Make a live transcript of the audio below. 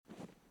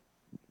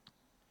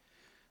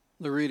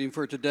The reading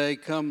for today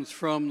comes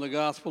from the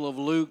Gospel of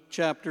Luke,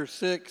 chapter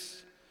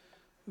 6,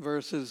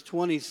 verses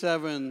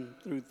 27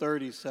 through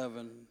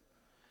 37.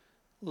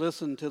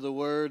 Listen to the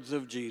words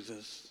of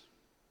Jesus.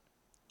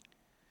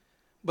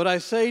 But I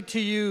say to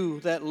you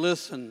that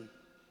listen,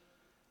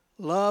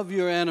 love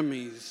your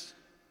enemies,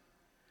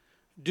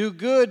 do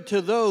good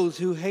to those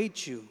who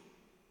hate you,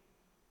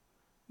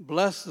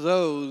 bless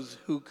those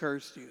who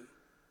curse you,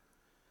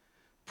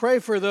 pray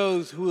for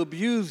those who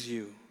abuse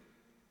you.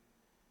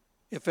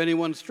 If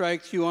anyone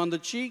strikes you on the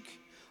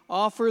cheek,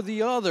 offer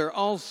the other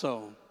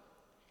also.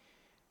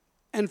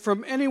 And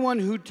from anyone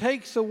who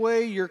takes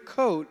away your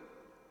coat,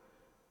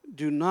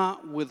 do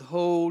not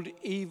withhold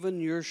even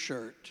your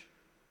shirt.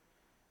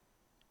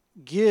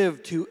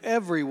 Give to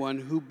everyone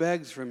who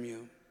begs from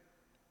you.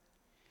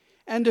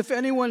 And if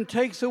anyone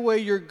takes away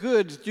your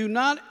goods, do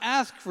not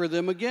ask for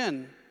them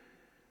again.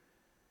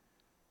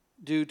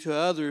 Do to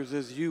others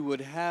as you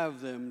would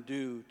have them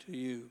do to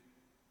you.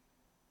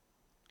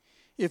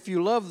 If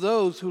you love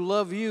those who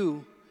love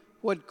you,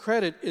 what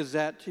credit is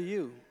that to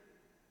you?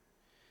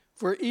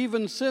 For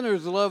even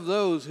sinners love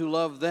those who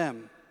love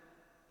them.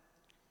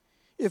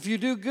 If you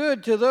do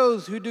good to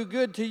those who do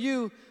good to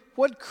you,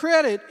 what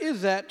credit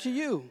is that to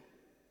you?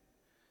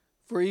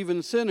 For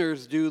even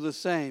sinners do the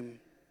same.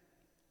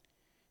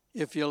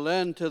 If you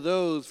lend to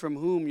those from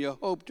whom you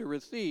hope to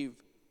receive,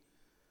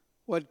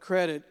 what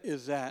credit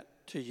is that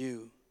to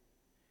you?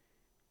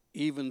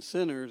 Even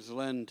sinners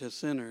lend to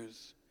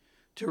sinners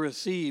to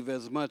receive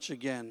as much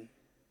again.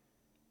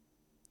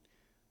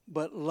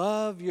 But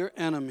love your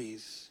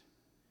enemies,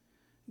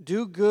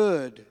 do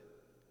good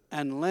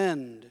and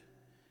lend,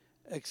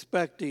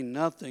 expecting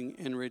nothing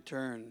in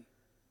return.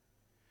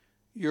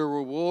 Your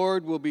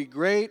reward will be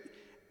great,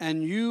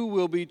 and you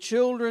will be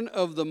children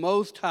of the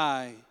Most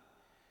High,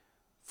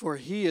 for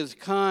He is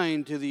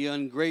kind to the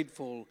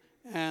ungrateful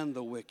and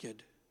the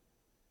wicked.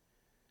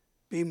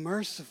 Be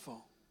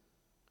merciful,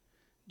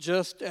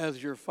 just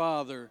as your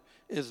Father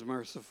is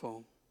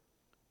merciful.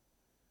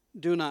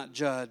 Do not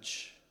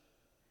judge,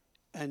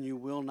 and you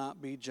will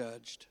not be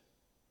judged.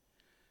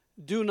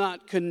 Do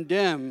not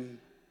condemn,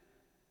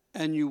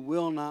 and you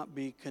will not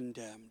be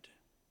condemned.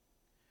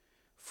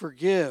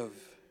 Forgive,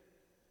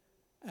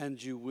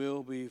 and you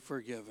will be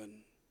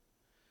forgiven.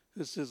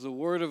 This is the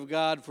word of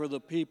God for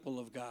the people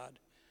of God.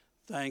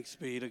 Thanks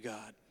be to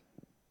God.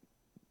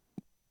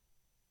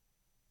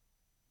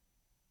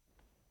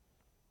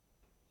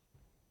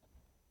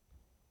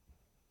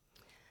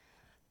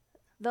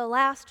 The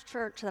last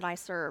church that I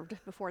served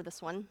before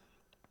this one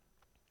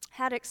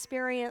had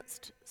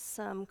experienced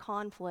some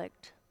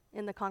conflict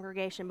in the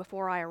congregation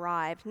before I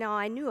arrived. Now,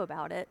 I knew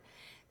about it.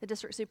 The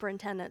district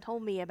superintendent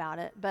told me about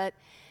it, but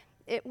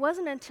it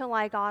wasn't until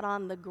I got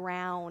on the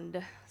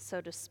ground,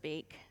 so to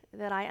speak,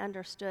 that I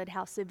understood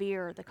how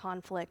severe the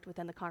conflict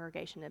within the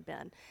congregation had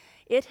been.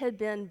 It had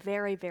been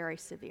very, very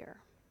severe,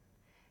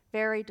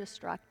 very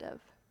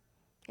destructive.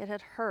 It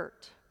had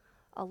hurt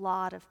a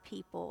lot of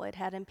people. It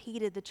had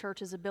impeded the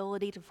church's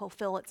ability to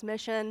fulfill its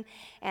mission,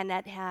 and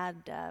it had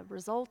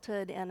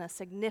resulted in a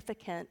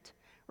significant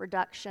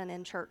reduction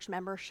in church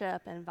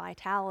membership and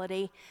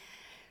vitality.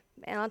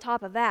 And on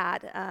top of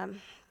that,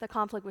 the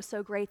conflict was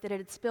so great that it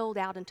had spilled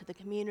out into the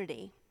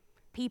community.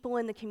 People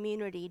in the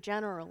community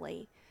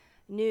generally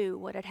knew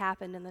what had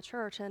happened in the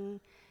church, and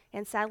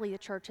sadly the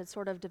church had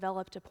sort of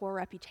developed a poor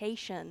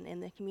reputation in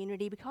the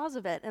community because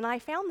of it. And I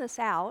found this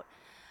out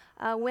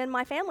when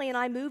my family and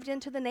I moved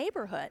into the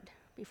neighborhood.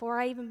 Before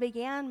I even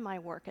began my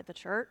work at the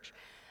church,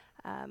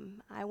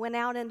 I went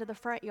out into the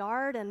front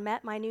yard and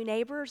met my new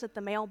neighbors at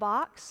the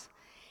mailbox,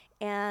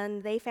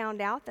 and they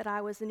found out that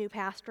I was the new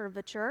pastor of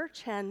the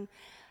church, and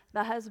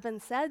the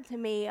husband said to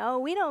me, "Oh,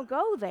 we don't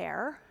go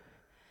there.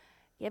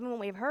 Given what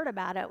we've heard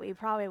about it, we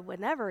probably would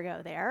never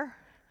go there.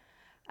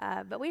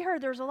 But we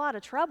heard there's a lot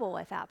of trouble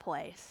at that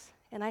place."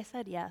 And I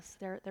said, "Yes,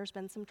 there's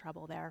been some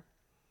trouble there."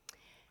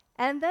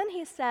 And then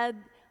he said,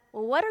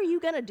 "Well, what are you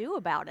going to do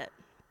about it?"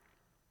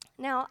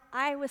 Now,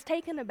 I was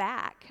taken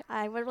aback.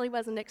 I really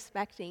wasn't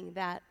expecting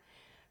that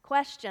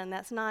question.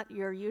 That's not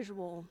your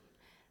usual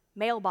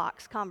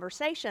mailbox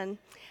conversation.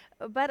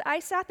 But I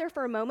sat there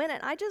for a moment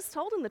and I just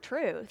told him the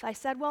truth. I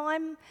said, "Well,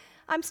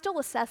 I'm still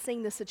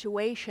assessing the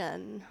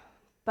situation,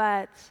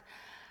 but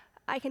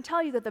I can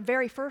tell you that the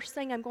very first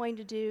thing I'm going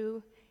to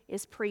do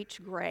is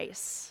preach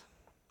grace."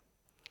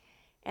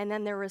 And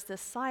then there was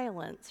this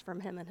silence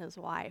from him and his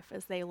wife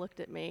as they looked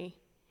at me.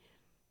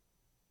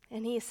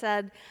 And he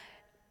said,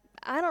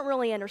 "I don't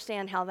really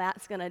understand how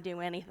that's going to do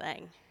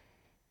anything.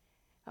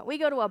 We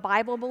go to a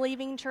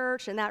Bible-believing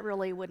church, and that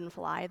really wouldn't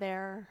fly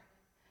there."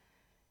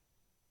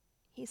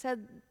 He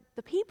said,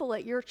 "The people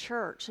at your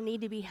church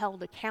need to be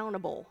held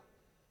accountable.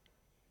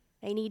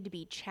 They need to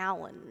be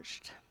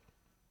challenged."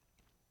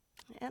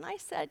 And I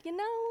said,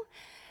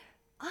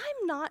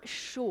 "I'm not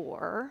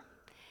sure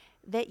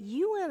that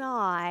you and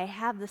I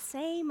have the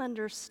same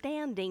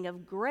understanding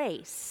of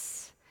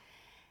grace,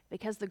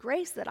 because the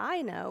grace that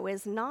I know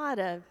is not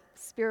a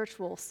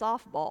spiritual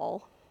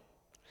softball.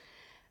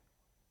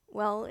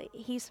 Well,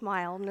 he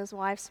smiled and his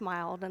wife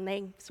smiled, and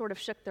they sort of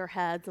shook their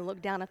heads and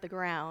looked down at the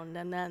ground,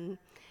 and then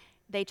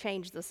they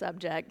changed the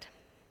subject.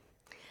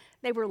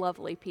 They were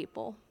lovely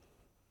people.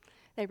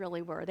 They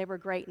really were. They were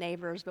great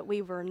neighbors, but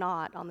we were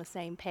not on the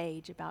same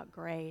page about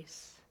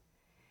grace.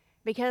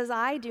 Because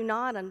I do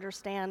not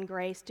understand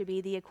grace to be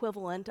the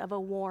equivalent of a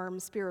warm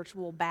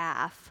spiritual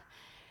bath.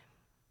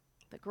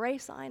 The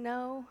grace I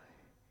know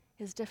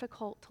is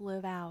difficult to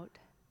live out.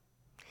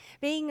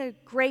 Being a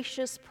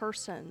gracious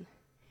person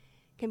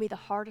can be the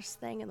hardest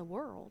thing in the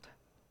world.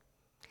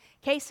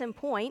 Case in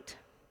point,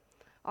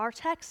 our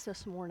text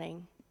this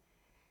morning.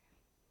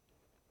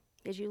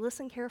 Did you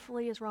listen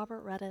carefully as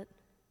Robert read it?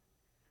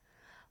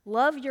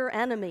 Love your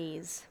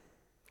enemies.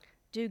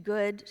 Do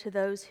good to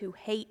those who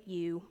hate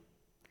you.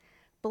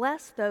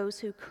 Bless those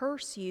who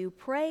curse you.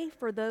 Pray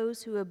for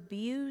those who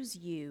abuse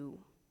you.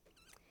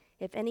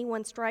 If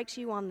anyone strikes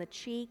you on the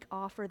cheek,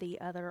 offer the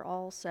other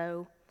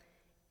also.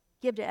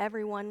 Give to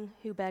everyone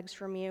who begs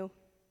from you.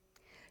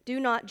 Do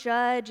not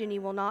judge, and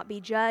you will not be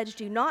judged.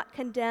 Do not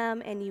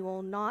condemn, and you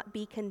will not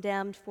be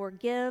condemned.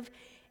 Forgive,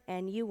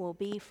 and you will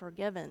be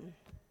forgiven.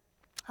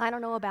 I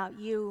don't know about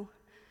you,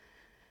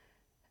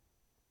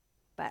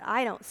 but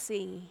I don't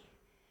see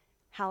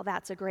how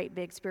that's a great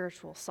big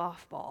spiritual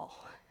softball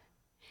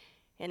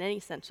in any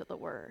sense of the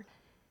word.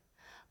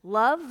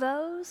 Love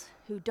those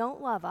who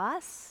don't love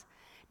us.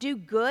 Do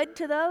good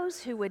to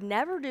those who would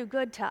never do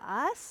good to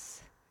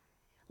us.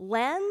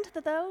 Lend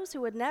to those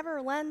who would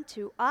never lend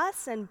to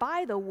us. And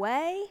by the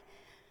way,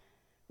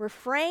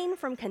 refrain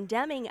from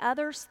condemning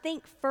others.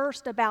 Think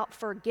first about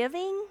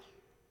forgiving.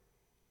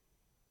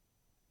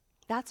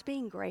 That's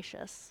being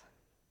gracious.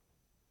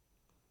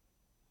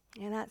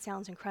 And that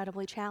sounds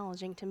incredibly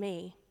challenging to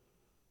me.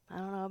 I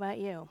don't know about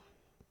you.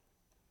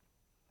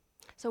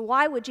 So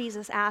why would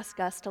Jesus ask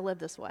us to live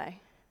this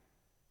way?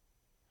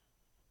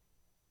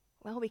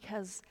 Well,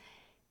 because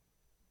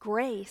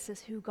grace is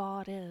who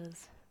God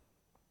is.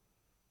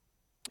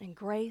 And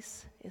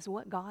grace is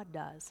what God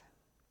does.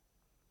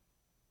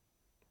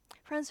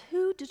 Friends,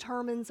 who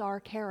determines our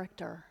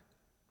character?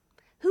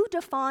 Who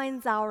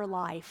defines our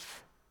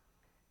life?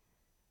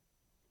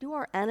 Do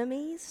our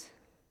enemies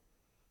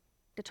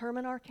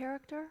determine our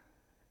character?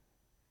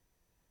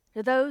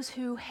 Do those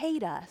who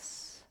hate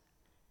us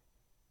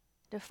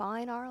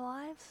define our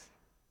lives?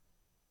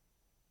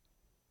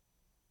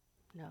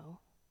 No.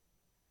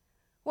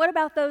 What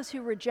about those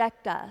who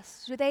reject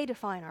us? Do they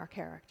define our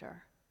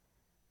character?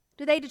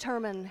 Do they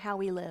determine how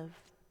we live?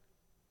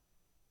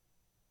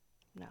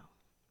 No.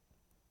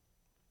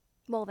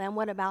 Well, then,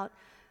 what about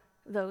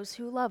those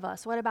who love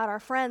us? What about our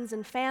friends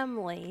and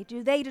family?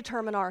 Do they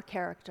determine our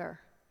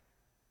character?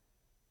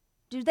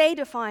 Do they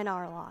define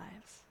our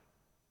lives?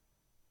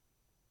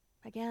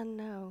 Again,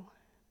 no.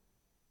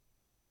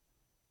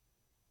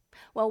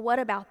 Well, what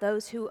about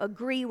those who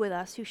agree with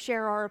us, who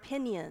share our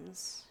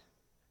opinions?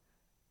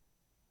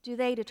 Do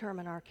they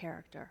determine our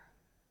character?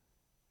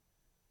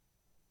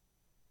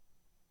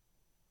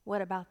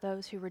 What about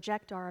those who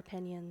reject our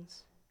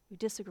opinions, who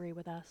disagree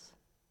with us?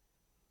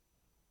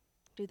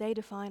 Do they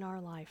define our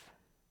life?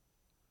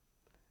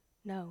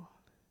 No.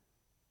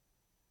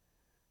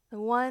 The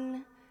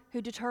one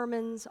who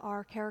determines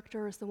our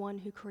character is the one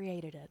who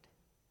created it,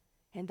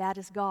 and that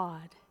is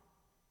God.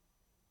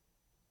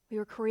 We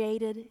were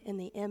created in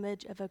the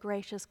image of a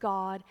gracious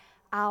God.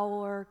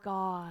 Our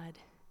God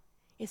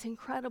is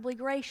incredibly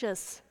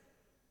gracious.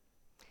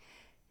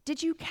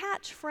 Did you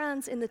catch,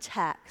 friends, in the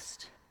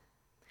text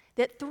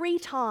that 3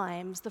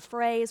 times the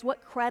phrase,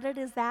 "What credit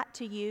is that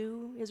to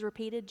you?" is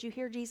repeated? Did you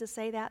hear Jesus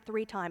say that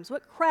 3 times?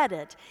 What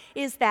credit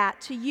is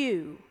that to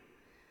you?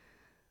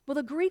 Well,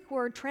 the Greek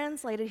word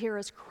translated here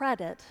as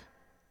credit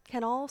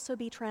can also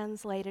be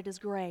translated as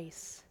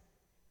grace.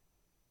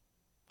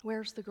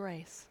 Where's the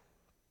grace?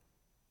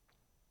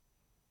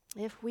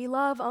 If we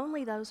love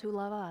only those who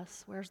love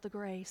us, where's the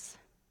grace?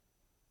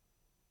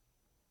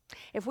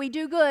 If we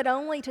do good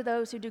only to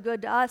those who do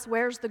good to us,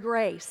 where's the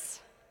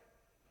grace?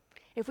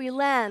 If we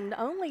lend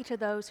only to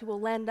those who will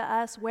lend to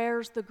us,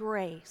 where's the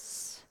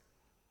grace?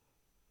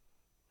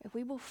 If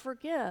we will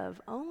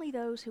forgive only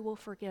those who will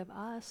forgive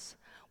us,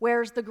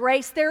 where's the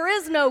grace? There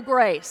is no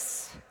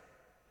grace.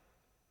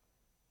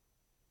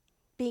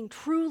 Being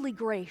truly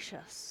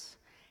gracious,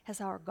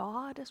 as our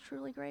God is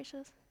truly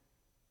gracious,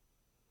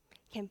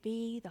 can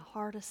be the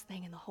hardest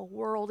thing in the whole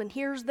world. And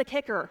here's the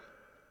kicker.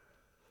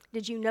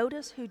 Did you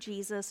notice who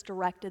Jesus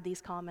directed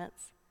these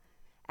comments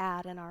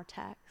at in our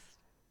text?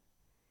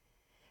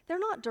 They're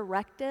not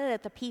directed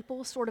at the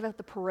people sort of at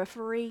the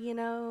periphery,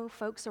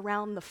 folks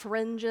around the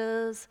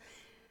fringes.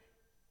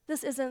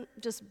 This isn't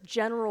just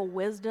general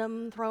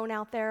wisdom thrown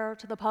out there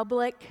to the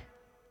public.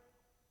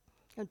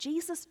 Now,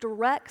 Jesus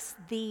directs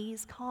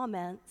these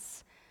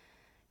comments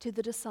to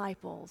the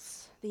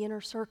disciples, the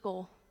inner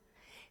circle,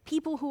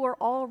 people who are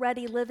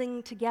already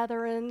living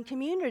together in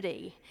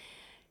community.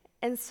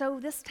 And so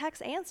this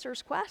text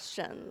answers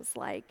questions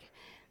like,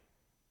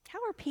 how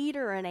are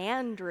Peter and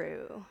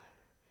Andrew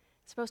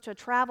supposed to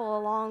travel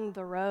along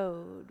the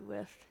road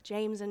with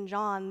James and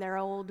John, their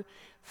old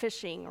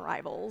fishing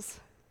rivals?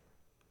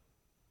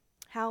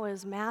 How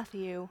is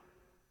Matthew,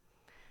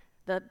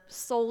 the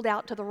sold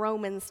out to the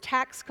Romans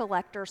tax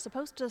collector,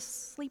 supposed to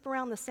sleep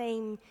around the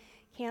same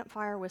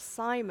campfire with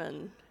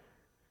Simon,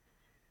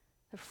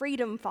 the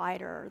freedom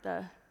fighter,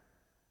 the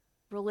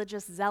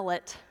religious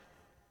zealot?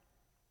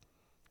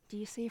 Do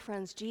you see,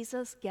 friends,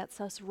 Jesus gets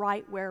us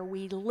right where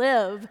we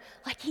live,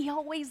 like he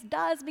always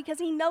does, because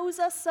he knows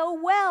us so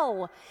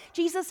well.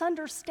 Jesus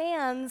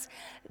understands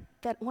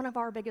that one of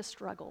our biggest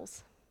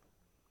struggles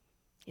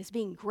is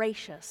being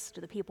gracious to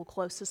the people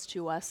closest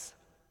to us,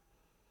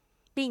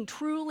 being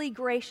truly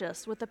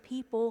gracious with the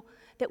people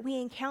that we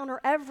encounter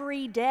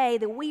every day,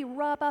 that we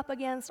rub up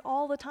against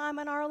all the time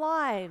in our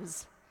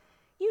lives.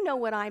 You know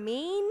what I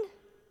mean.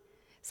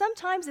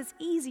 Sometimes it's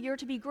easier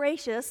to be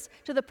gracious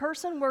to the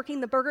person working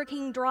the Burger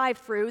King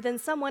drive-thru than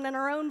someone in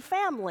our own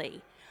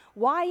family.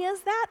 Why is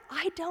that?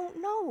 I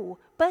don't know,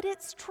 but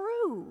it's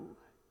true.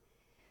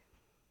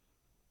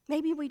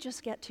 Maybe we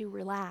just get too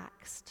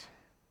relaxed,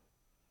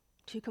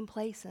 too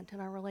complacent in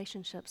our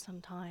relationships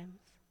sometimes.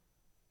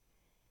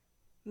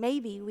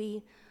 Maybe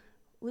we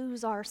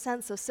lose our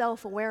sense of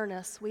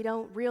self-awareness. We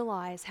don't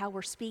realize how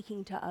we're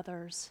speaking to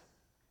others,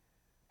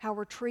 how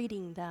we're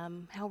treating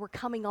them, how we're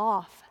coming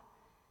off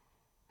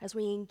as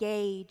we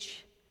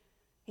engage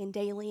in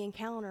daily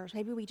encounters.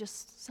 Maybe we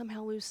just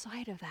somehow lose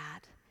sight of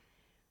that.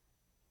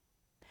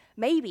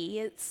 Maybe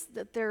it's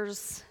that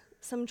there's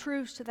some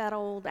truth to that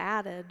old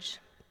adage,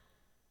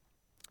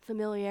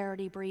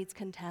 familiarity breeds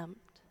contempt.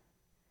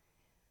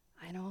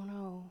 I don't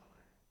know,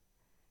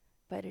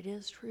 but it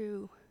is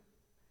true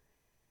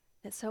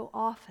that so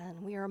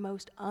often we are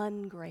most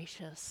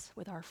ungracious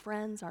with our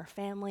friends, our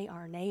family,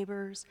 our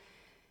neighbors,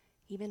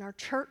 even our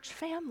church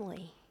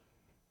family.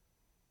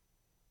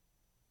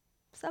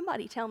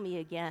 Somebody tell me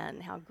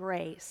again how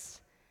grace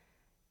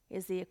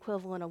is the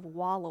equivalent of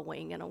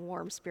wallowing in a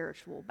warm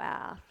spiritual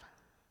bath.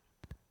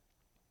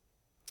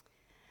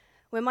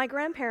 When my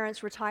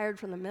grandparents retired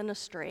from the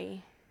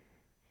ministry,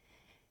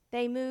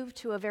 they moved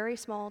to a very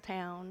small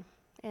town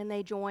and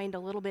they joined a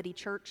little bitty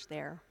church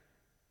there.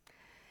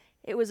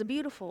 It was a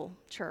beautiful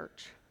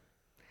church,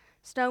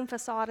 stone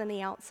facade on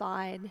the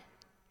outside,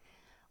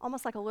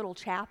 almost like a little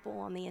chapel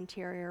on the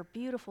interior,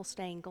 beautiful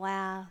stained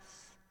glass,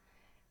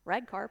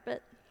 red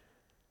carpet,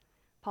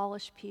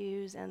 polished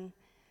pews, and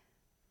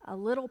a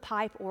little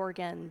pipe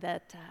organ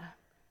that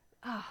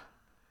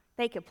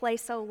they could play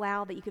so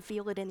loud that you could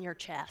feel it in your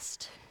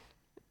chest.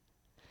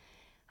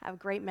 I have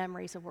great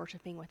memories of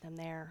worshiping with them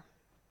there.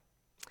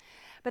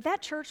 But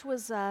that church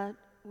was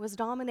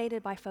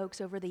dominated by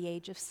folks over the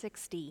age of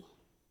 60.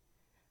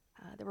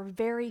 There were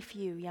very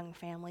few young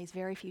families,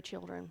 very few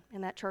children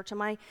in that church,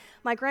 and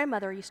my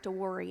grandmother used to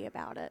worry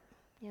about it.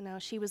 You know,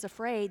 she was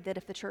afraid that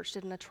if the church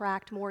didn't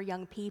attract more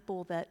young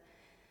people, that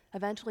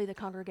eventually the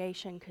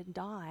congregation could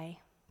die.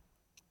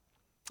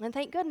 And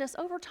thank goodness,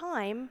 over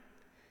time,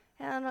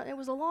 and it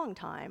was a long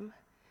time,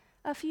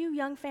 a few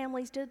young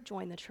families did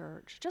join the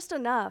church, just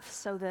enough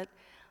so that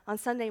on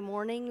Sunday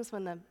mornings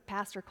when the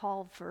pastor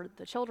called for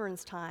the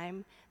children's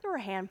time, there were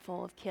a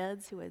handful of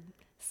kids who would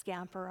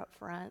scamper up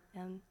front,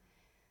 and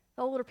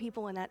the older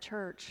people in that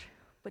church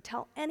would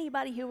tell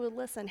anybody who would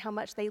listen how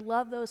much they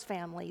loved those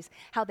families,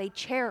 how they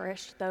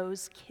cherished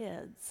those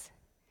kids.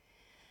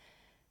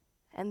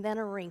 And then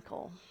a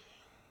wrinkle.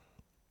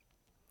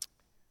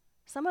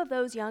 Some of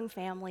those young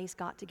families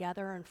got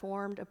together and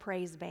formed a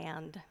praise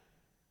band.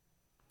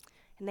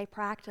 And they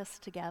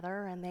practiced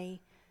together and they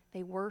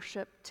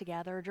worshiped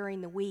together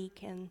during the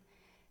week, and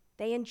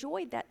they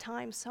enjoyed that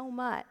time so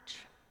much.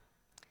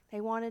 They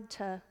wanted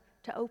to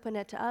open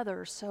it to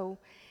others, so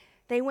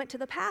they went to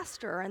the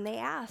pastor and they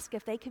asked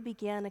if they could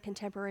begin a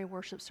contemporary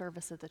worship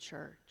service at the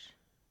church.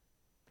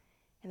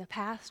 And the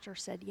pastor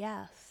said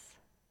yes.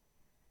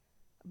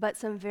 But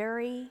some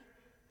very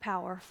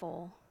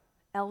powerful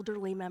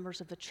elderly members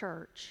of the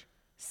church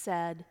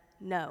said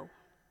no.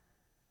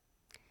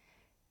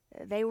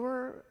 They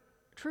were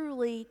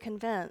truly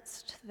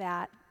convinced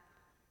that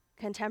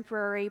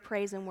contemporary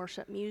praise and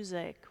worship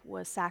music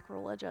was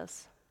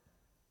sacrilegious.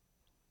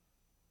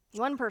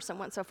 One person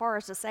went so far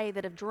as to say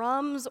that if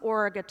drums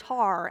or a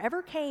guitar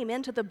ever came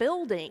into the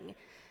building,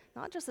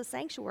 not just the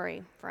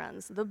sanctuary,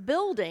 friends, the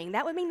building,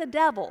 that would mean the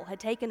devil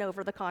had taken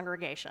over the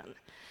congregation.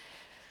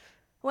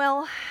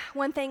 Well,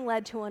 one thing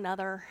led to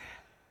another,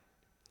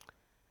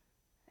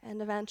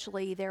 and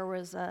eventually there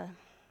was a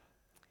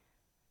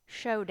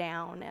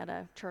showdown at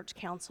a church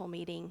council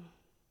meeting.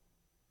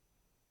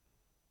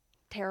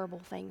 Terrible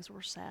things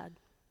were said.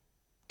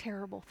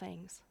 Terrible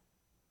things.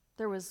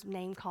 There was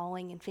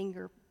name-calling and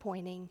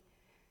finger-pointing.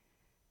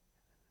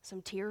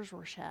 Some tears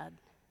were shed.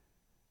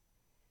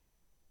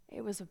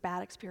 It was a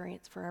bad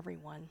experience for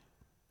everyone.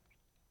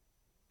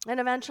 And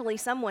eventually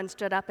someone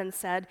stood up and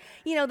said,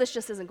 you know, this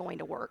just isn't going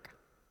to work.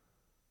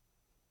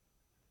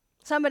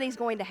 Somebody's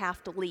going to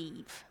have to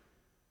leave.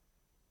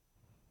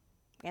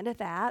 And at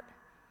that,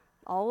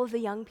 all of the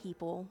young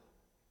people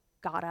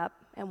got up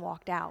and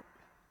walked out.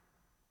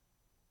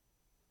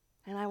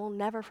 And I will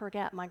never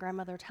forget my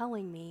grandmother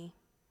telling me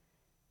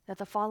that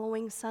the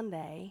following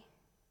Sunday,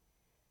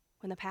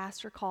 when the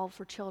pastor called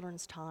for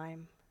children's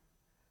time,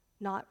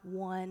 not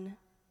one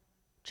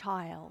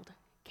child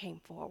came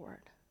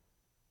forward.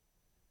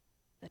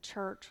 The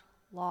church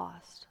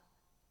lost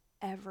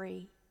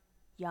every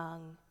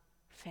young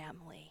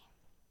family.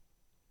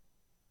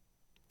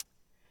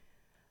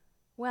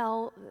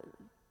 Well,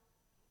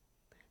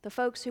 the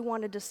folks who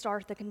wanted to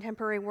start the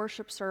contemporary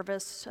worship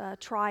service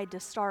tried to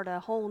start a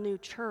whole new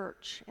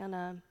church in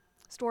a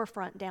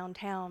storefront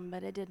downtown,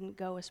 but it didn't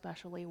go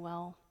especially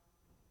well.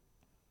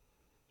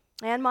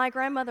 And my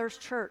grandmother's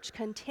church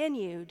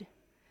continued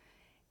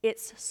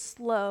its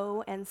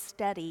slow and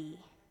steady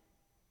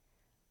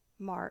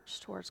march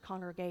towards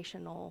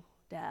congregational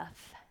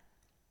death.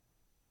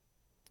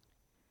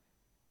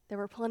 There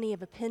were plenty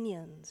of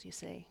opinions, you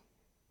see,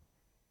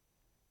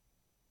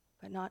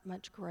 but not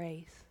much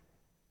grace.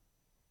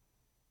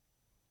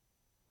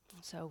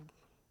 So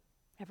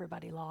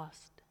everybody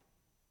lost.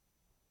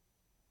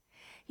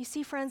 You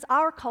see, friends,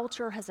 our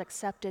culture has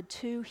accepted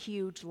two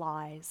huge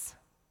lies.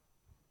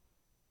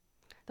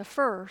 The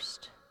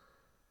first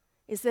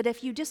is that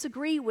if you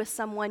disagree with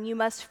someone, you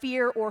must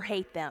fear or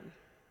hate them.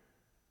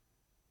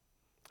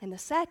 And the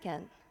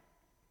second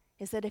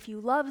is that if you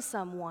love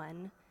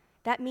someone,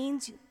 that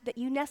means that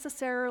you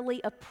necessarily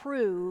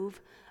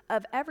approve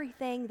of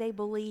everything they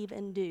believe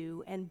and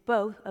do, and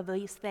both of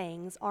these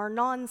things are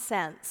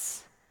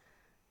nonsense.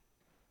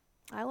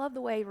 I love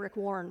the way Rick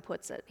Warren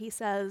puts it. He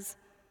says,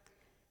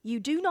 "You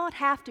do not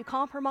have to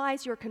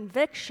compromise your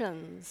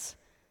convictions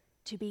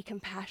to be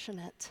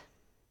compassionate.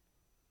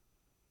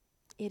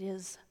 It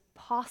is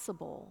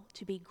possible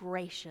to be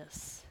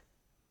gracious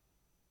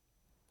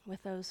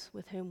with those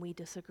with whom we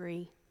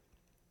disagree."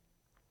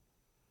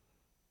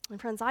 And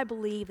friends, I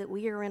believe that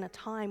we are in a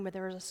time where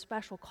there is a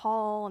special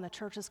call on the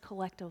church's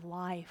collective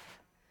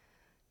life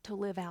to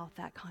live out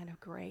that kind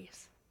of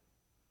grace.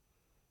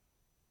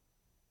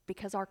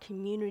 Because our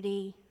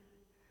community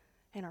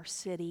and our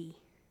city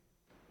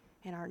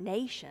and our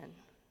nation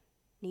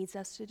needs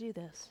us to do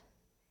this.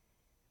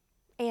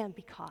 And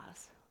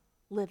because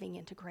living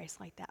into grace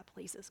like that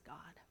pleases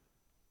God.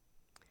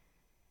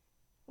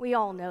 We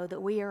all know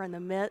that we are in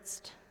the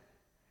midst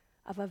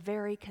of a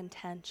very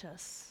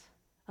contentious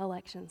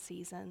election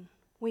season.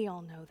 We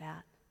all know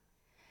that.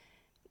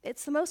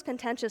 It's the most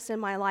contentious in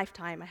my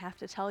lifetime, I have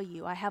to tell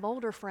you. I have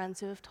older friends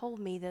who have told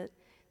me that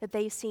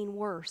they've seen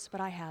worse, but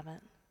I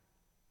haven't.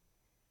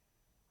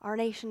 Our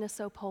nation is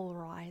so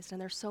polarized, and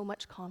there's so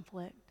much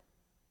conflict.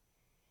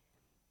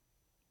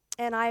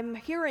 And I'm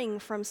hearing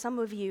from some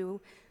of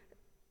you,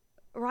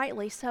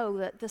 rightly so,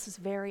 that this is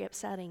very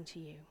upsetting to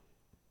you.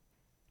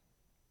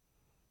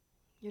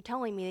 You're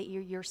telling me that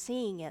you're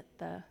seeing it,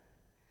 the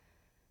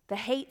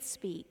hate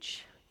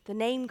speech, the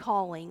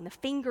name-calling, the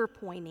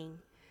finger-pointing.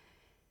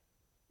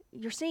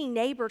 You're seeing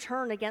neighbor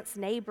turn against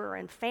neighbor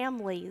and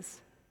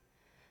families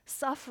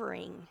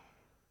suffering.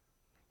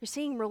 You're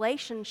seeing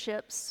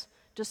relationships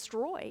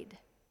destroyed.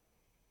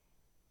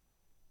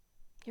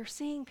 You're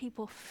seeing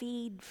people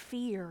feed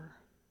fear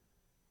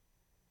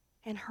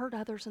and hurt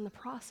others in the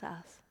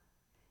process.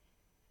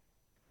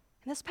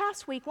 And this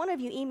past week, one of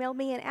you emailed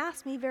me and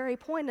asked me very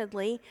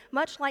pointedly,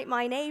 much like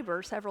my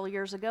neighbor several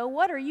years ago,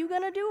 "What are you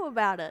going to do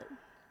about it?"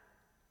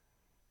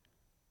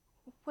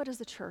 What is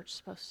the church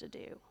supposed to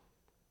do?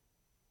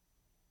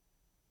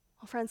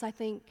 Well, friends, I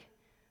think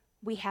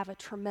we have a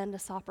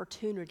tremendous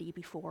opportunity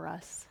before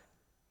us.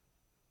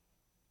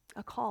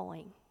 A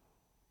calling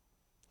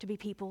to be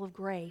people of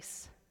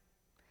grace,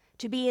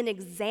 to be an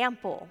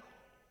example,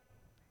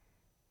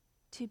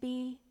 to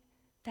be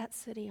that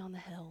city on the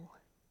hill,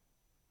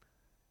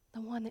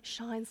 the one that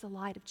shines the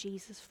light of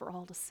Jesus for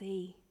all to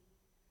see.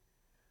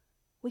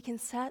 We can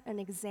set an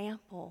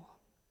example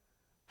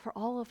for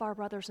all of our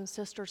brothers and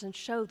sisters and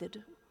show that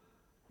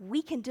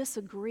we can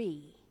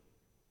disagree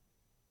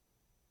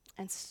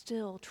and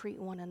still treat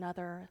one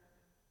another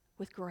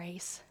with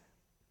grace.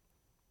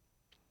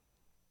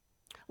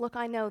 Look,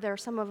 I know there are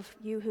some of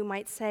you who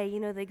might say,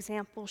 the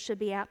example should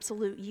be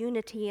absolute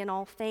unity in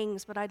all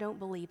things, but I don't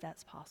believe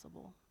that's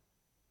possible.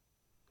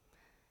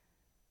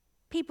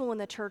 People in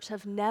the church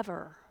have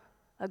never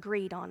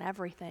agreed on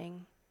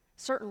everything,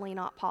 certainly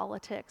not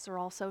politics or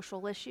all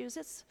social issues.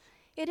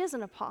 It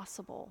isn't a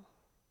possible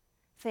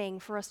thing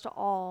for us to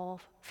all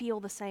feel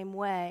the same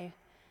way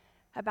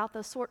about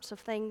those sorts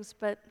of things,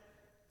 but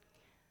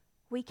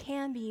we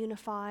can be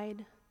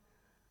unified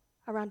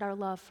around our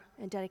love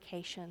and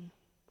dedication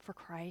for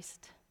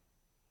Christ.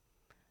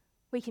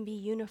 We can be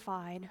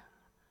unified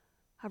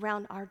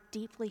around our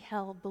deeply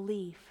held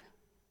belief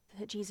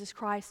that Jesus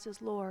Christ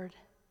is Lord.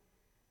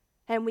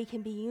 And we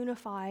can be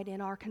unified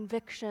in our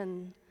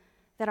conviction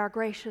that our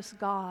gracious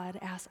God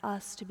asks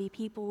us to be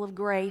people of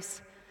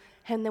grace,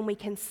 and then we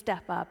can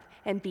step up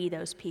and be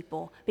those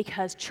people.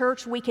 Because,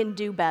 church, we can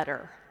do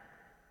better.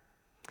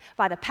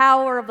 By the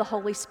power of the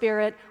Holy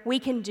Spirit, we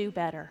can do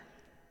better.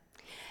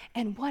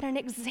 And what an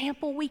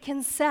example we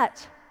can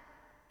set.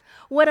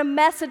 What a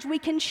message we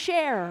can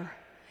share.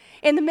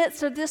 In the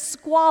midst of this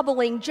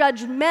squabbling,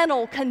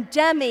 judgmental,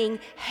 condemning,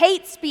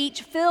 hate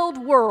speech-filled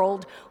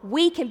world,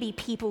 we can be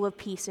people of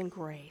peace and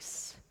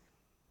grace.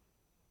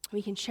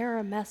 We can share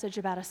a message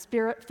about a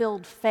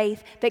spirit-filled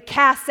faith that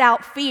casts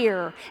out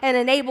fear and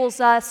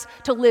enables us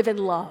to live in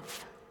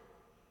love.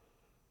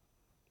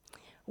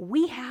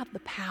 We have the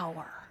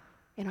power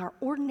in our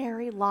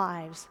ordinary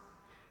lives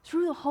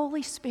through the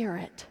Holy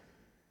Spirit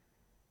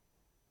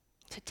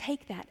to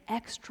take that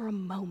extra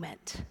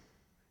moment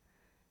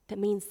that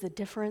means the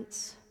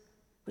difference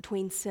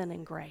between sin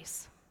and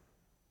grace.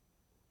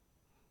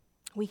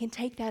 We can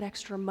take that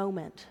extra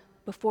moment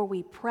before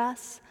we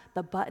press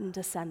the button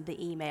to send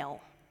the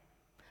email,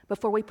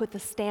 before we put the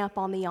stamp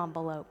on the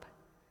envelope,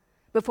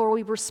 before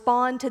we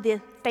respond to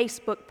the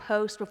Facebook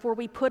post, before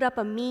we put up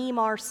a meme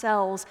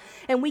ourselves,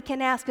 and we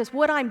can ask, is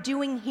what I'm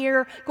doing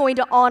here going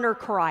to honor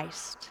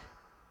Christ?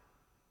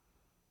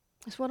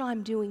 Is what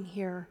I'm doing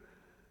here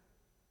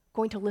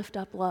going to lift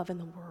up love in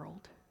the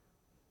world?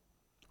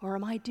 Or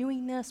am I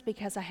doing this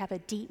because I have a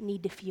deep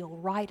need to feel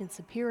right and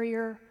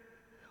superior,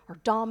 or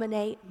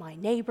dominate my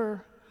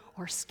neighbor,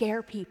 or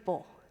scare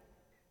people?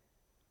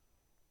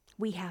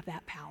 We have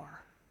that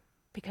power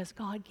because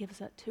God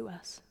gives it to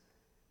us.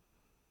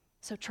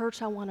 So,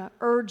 church, I want to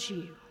urge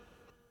you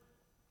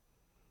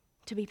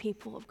to be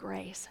people of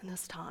grace in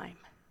this time.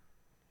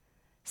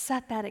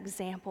 Set that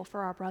example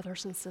for our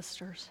brothers and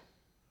sisters.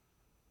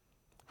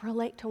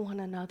 Relate to one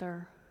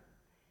another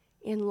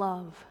in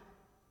love.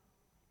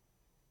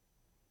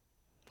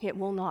 It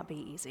will not be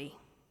easy,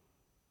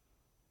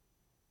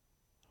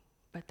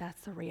 but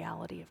that's the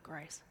reality of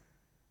grace.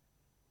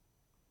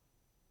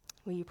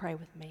 Will you pray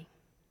with me?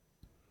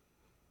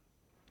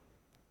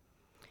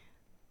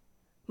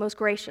 Most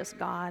gracious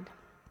God,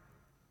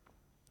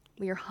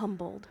 we are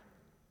humbled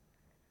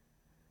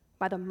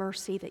by the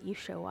mercy that you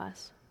show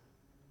us,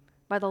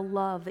 by the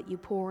love that you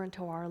pour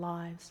into our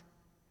lives,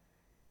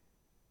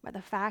 by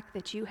the fact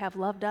that you have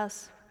loved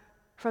us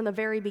from the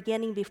very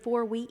beginning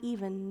before we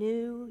even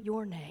knew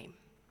your name.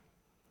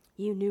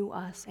 You knew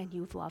us and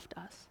you've loved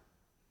us.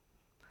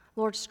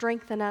 Lord,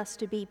 strengthen us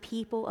to be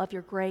people of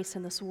your grace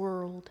in this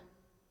world,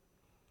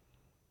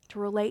 to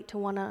relate to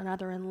one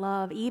another in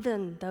love,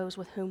 even those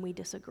with whom we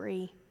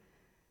disagree,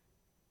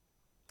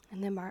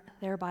 and then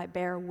thereby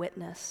bear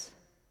witness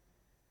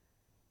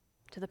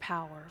to the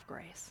power of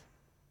grace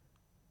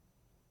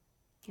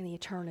and the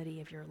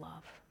eternity of your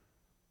love.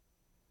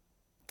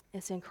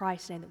 It's in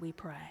Christ's name that we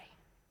pray.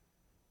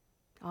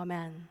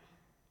 Amen.